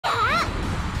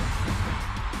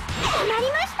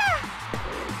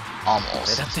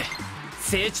Almost. だって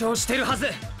成長してるは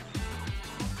ず。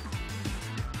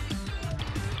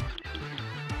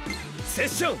セッ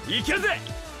ションいけるぜ。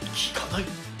効かない。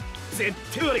絶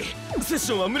対悪い。セッ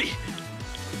ションは無理。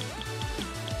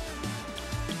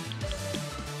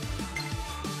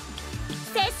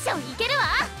セッションいける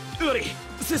わ。悪い。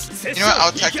セッシ You ョ know what?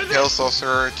 I'll ンい take け the るぜ。 kill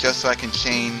sorcerer just so I can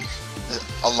chain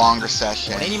a longer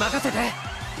session. 俺に任せて。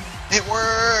 It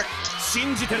worked!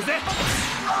 信じてるぜ。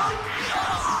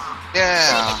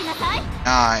 Yeah!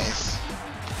 Nice.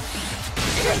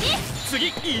 次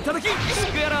いただき。ス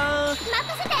クエラー。任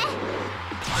せて。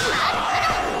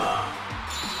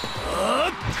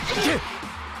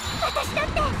私だっ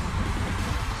て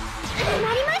決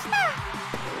まりました。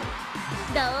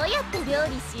どうやって料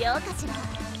理しようかしら。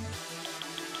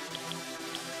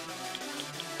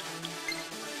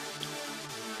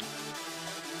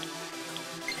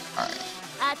 Alright.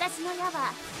 私の矢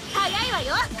は早いわよ。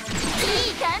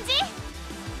いい感じ。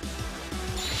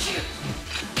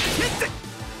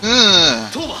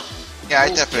 Yeah, I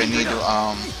definitely need to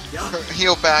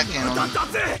heal back and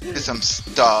do some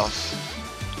stuff.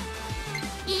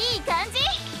 いい感じ。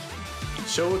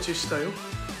承知したよ。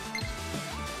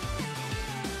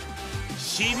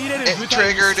 It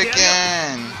triggered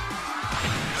again.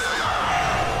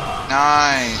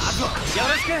 Nice. よ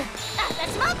ろしく。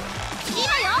私もいい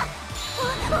わよ。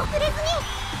遅れずに。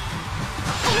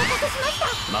お待たせしました。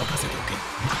任せておけ。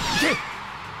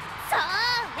そう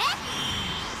ね。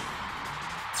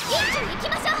一気に行き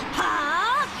ましょう。は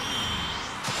あ。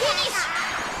フィニッシュ。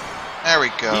 There we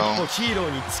一 go. 歩ヒーロー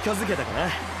に近づけたか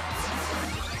な。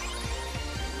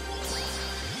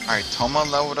 Alright, Toma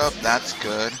leveled up. That's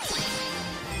good.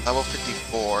 Level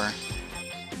 54.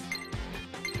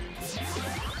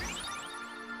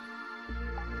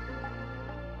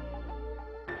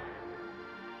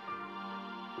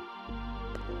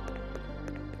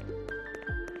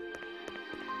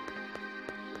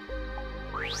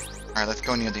 Alright, let's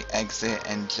go near the exit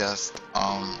and just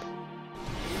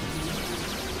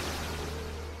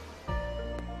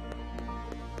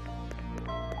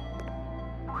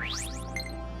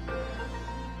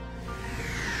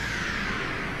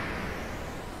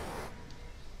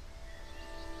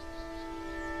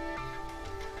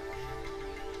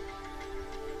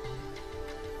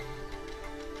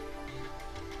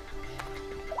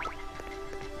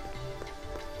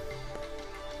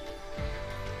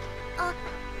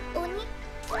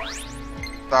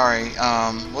sorry,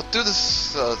 we'll do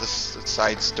this this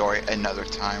side story another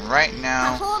time. Right 魔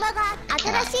now, 法魔が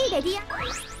新しいレディア。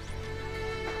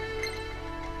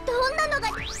どんなのが。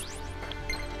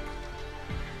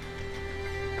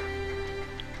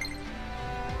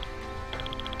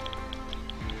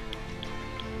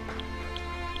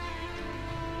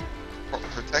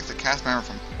 protects the cast member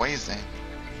from poison.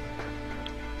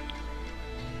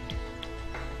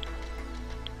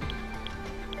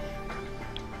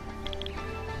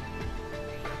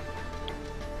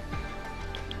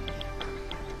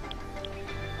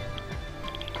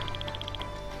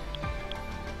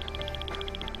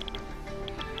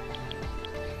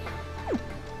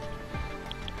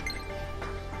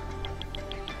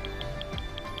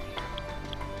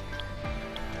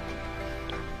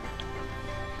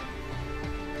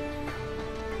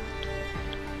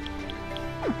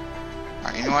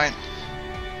 Alright, you know what?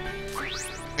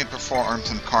 Let me perform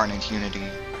some Carnage Unity.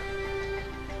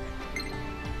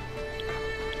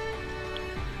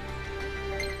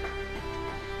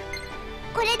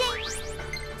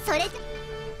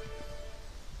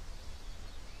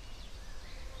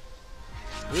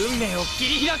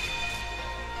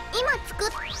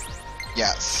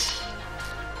 Yes.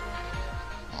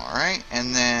 Alright,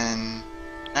 and then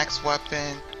next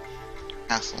weapon,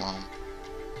 Asylum.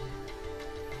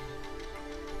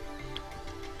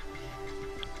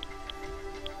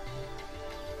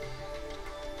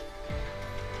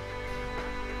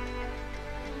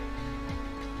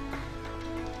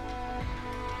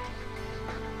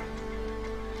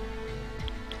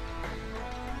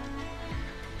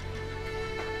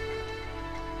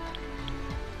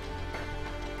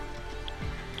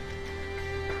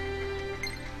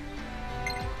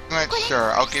 Right,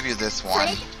 sure, I'll give you this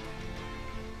one.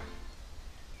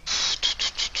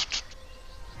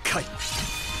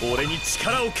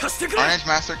 Carnage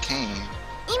Master King.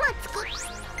 I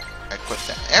put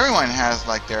that. Everyone has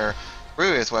like their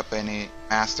previous weapon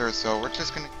master, so we're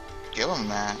just gonna give them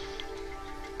that.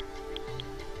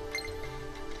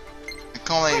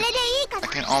 I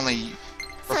can only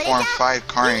perform 5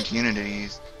 Carnage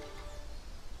Unities.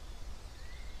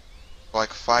 Like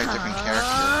 5 different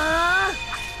characters.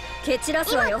 蹴散ら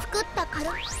すわよ。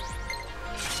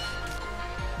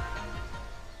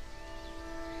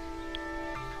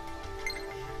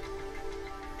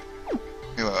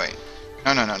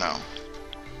No, no, no, no.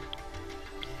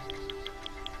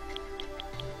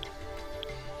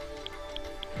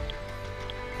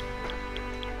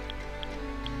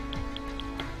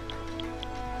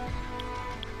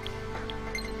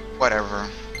 Whatever.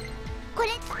 こ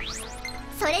れ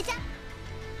それじゃ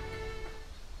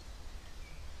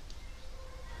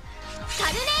カ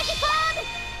ルネージフォー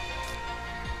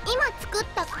ム今作っ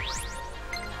た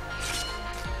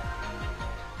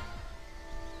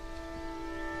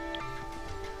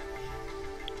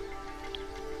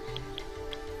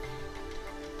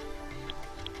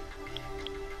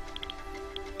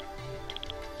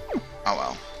Oh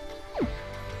well.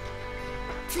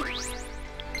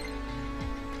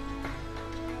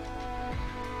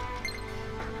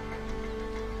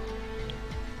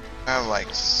 I have like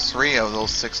 3 of those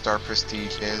 6-star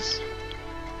prestiges.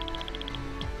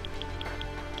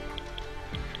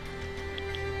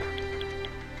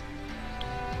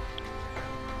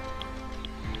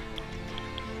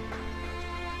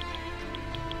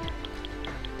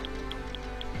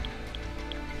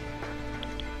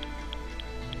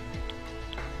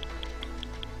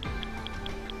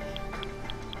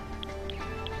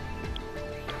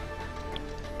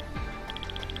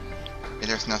 Okay,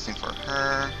 there's nothing for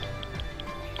her.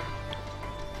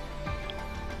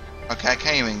 Okay, I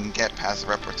can't even get past the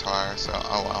repertoire, so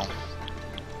oh well.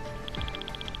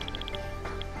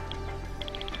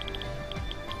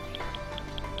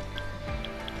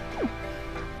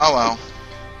 Oh well.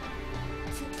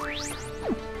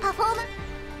 パフォーマン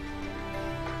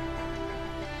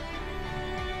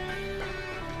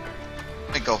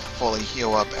Let me go fully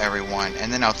heal up everyone,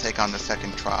 and then I'll take on the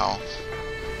second trial.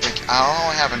 Which I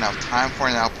don't have enough time for,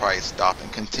 and I'll probably stop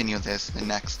and continue this the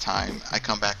next time I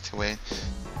come back to it.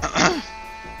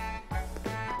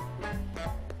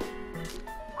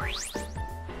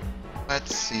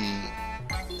 Let's see.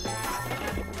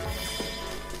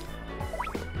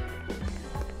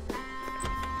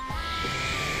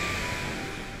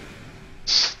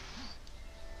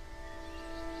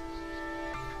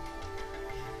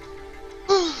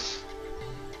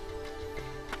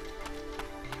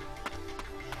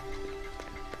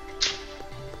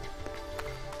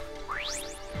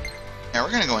 Yeah,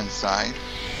 we're gonna go inside.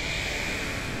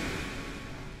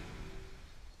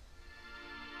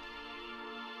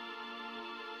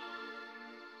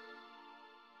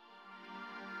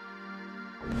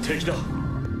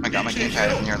 My god, my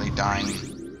gamepad is nearly dying.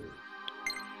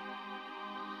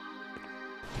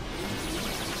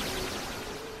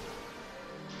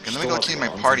 Okay, let me go see my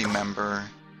party member.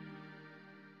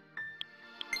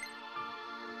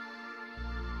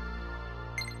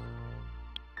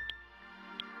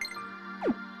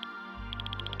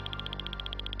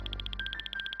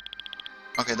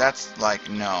 Okay, that's like,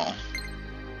 no.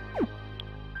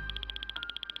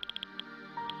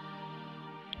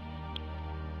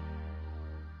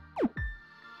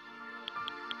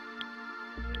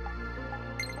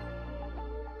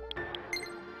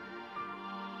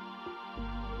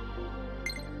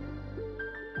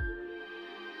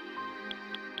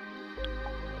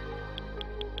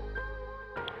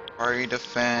 Party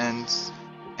defense,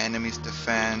 enemies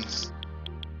defense.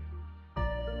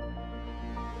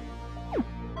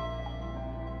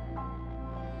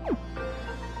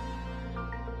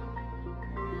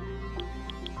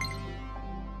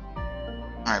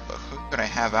 Alright, but who could I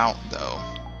have out though?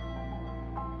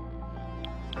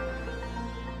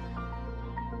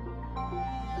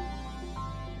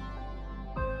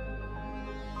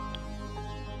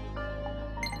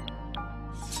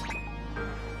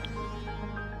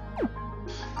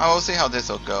 I will see how this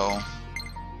will go.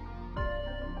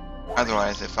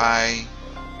 Otherwise, if I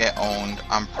get owned,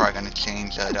 I'm probably gonna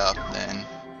change it up then.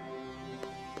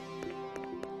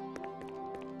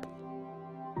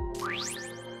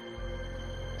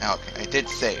 Okay, I did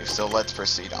save, so let's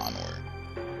proceed onward.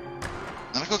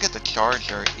 I'm gonna go get the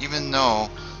charger, even though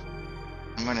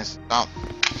I'm gonna stop,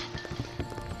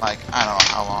 like, I don't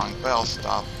know how long, but I'll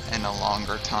stop in a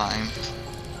longer time.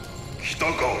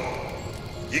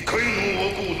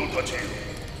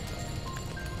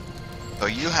 So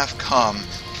you have come,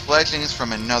 fledglings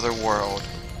from another world.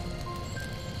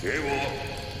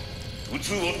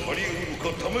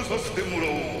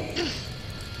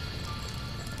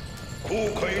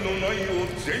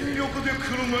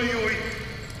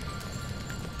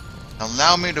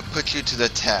 Allow me to put you to the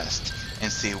test and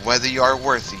see whether you are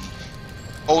worthy.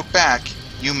 Hold back,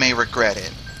 you may regret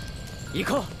it.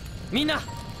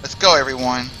 Let's go,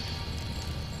 everyone.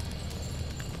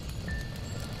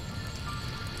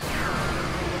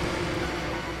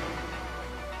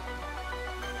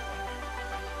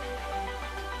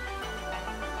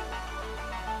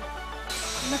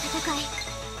 This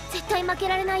絶対負け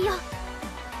られないよ。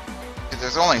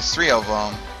 There's only 3 of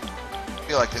them. I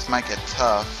feel like this might get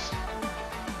tough.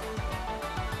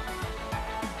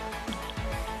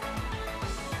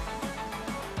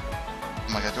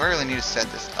 Oh my god, do I really need to set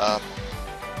this up?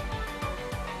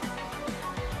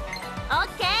 オッ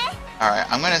ケー。 Alright,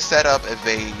 I'm gonna set up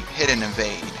evade, hit and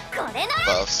evade これな。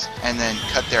 buffs, and then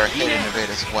cut their hit and evade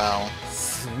as well.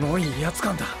 すごい威圧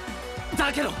感だ。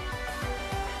だけど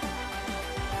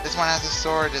This one has a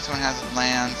sword, this one has a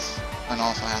lance, one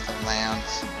also has a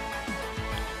lance.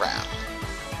 Crap.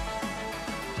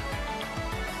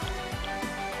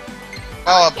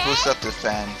 Well, I'll boost up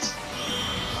defense.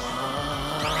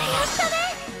 やったね。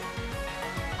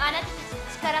あなたたちの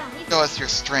力を見せ。 Show us your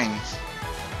strength.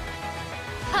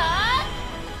 は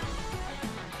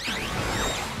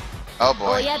Oh あ。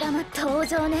 boy. 親玉登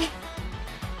場ね。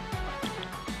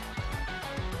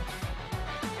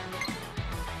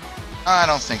 I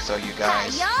don't think so, you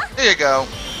guys. Hiya. There you go.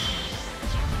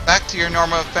 Back to your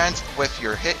normal offense with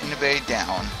your hit and evade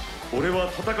down. 俺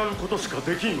は戦うことしか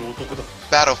できん男だ。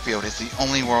 Battlefield is the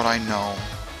only world I know.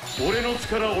 俺の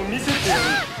力を見せてやる。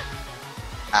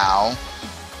 Ow.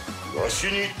 わし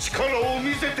に力を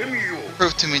見せてみよう。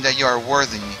 Prove to me that you are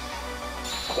worthy.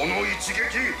 この一撃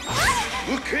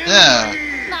受け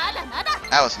Yeah. まだまだ。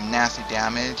 That was nasty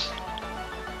damage.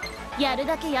 やる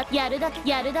だけや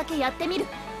ってみる。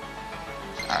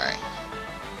 Alright.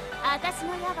 私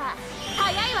の矢は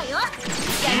早いわよ。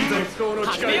絶好の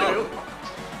機会だよ。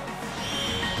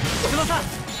翼任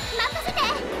せて。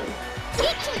一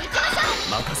気に行きましょ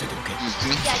う。任せておけ。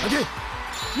 Excuse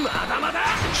me. まだまだ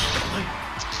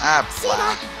Ah, シーバ blah.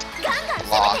 ガンガン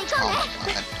Block. 攻めていこう Oh ね。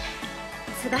 my god.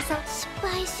 翼失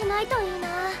敗しないといいな。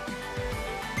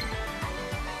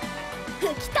吹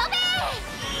き飛べ。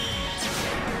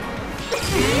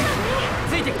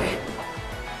ついてきて。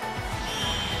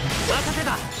任せ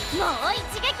た。もう一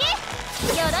撃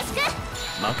よろしく。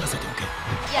任せておけ。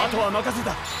あとは任せ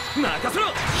た。任せ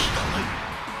ろ。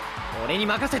俺に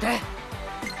任せて。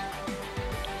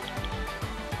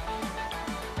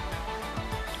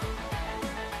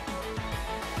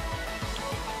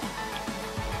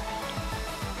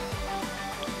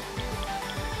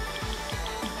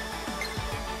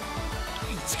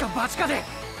一か八かで。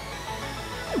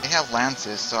 They have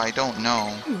lances, so I don't know.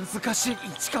 難しい。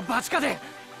一か八かで。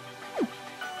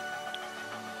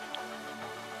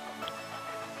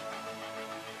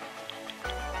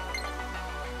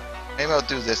 Maybe I'll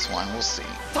do this one. We'll see.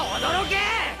 とどろけ。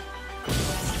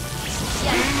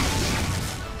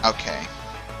 Okay.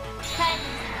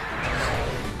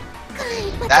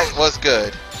 That was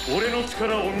good. 俺の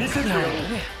力を見せてやる。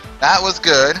 That was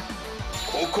good.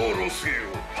 心せよ。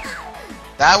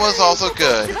 That was also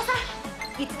good. 翼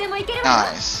いつでも行けるわ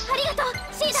よ。 Nice. ありがとう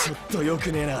シーちょっとよ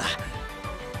くねえな。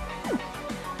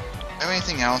 Have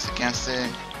anything else against it?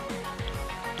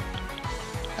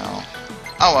 No.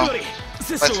 Oh well.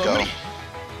 セッシ Let's ョンは無 go. 理。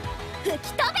ダ。吹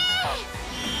き飛べ。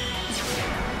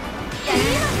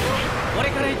俺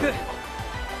から行く。行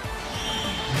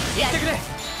ってくれ。や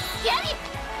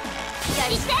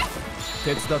りして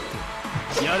手伝っ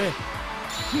てやれ。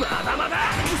まだまだ。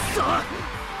くそ。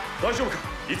大丈夫か、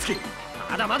いつき。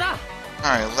まだまだ。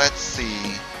 Alright, let's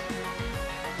see.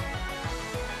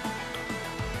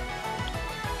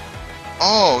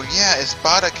 Oh, yeah,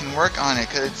 Espada can work on it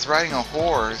because it's riding a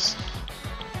horse.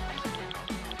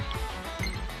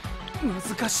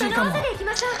 難しいかも。 行き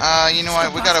ましょう。 You know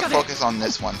what? We gotta focus on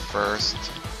this one first.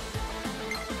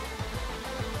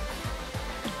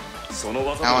 その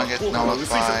技 That は one gets 効果が薄い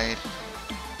ぞ。 nullified.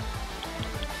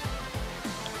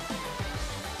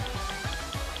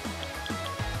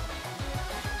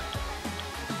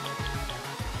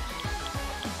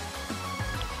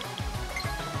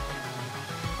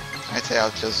 I'd say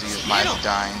I'll just use my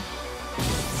Stein.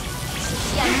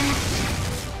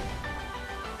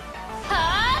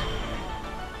 は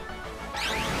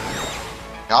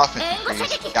The offense あ。援護射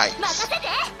increase. 撃任 Yikes. せて。 効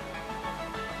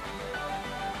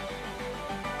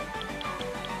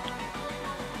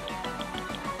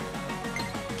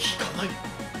かない。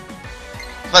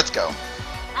 Let's go.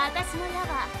 私の矢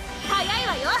は早い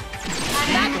わよ。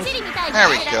バッチリみたいに There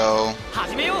we go.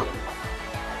 始めよう。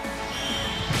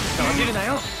閉じるな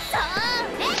よ。それ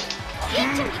一気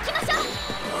に行きましょう。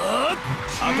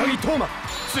赤木トーマ、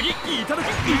次いただきい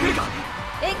けるか。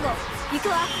援護行く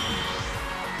わ。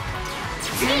次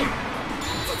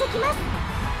続きます。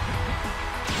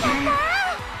やった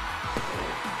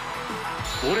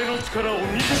ー。俺の力を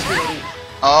見せてやる。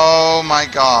 Oh my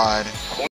god.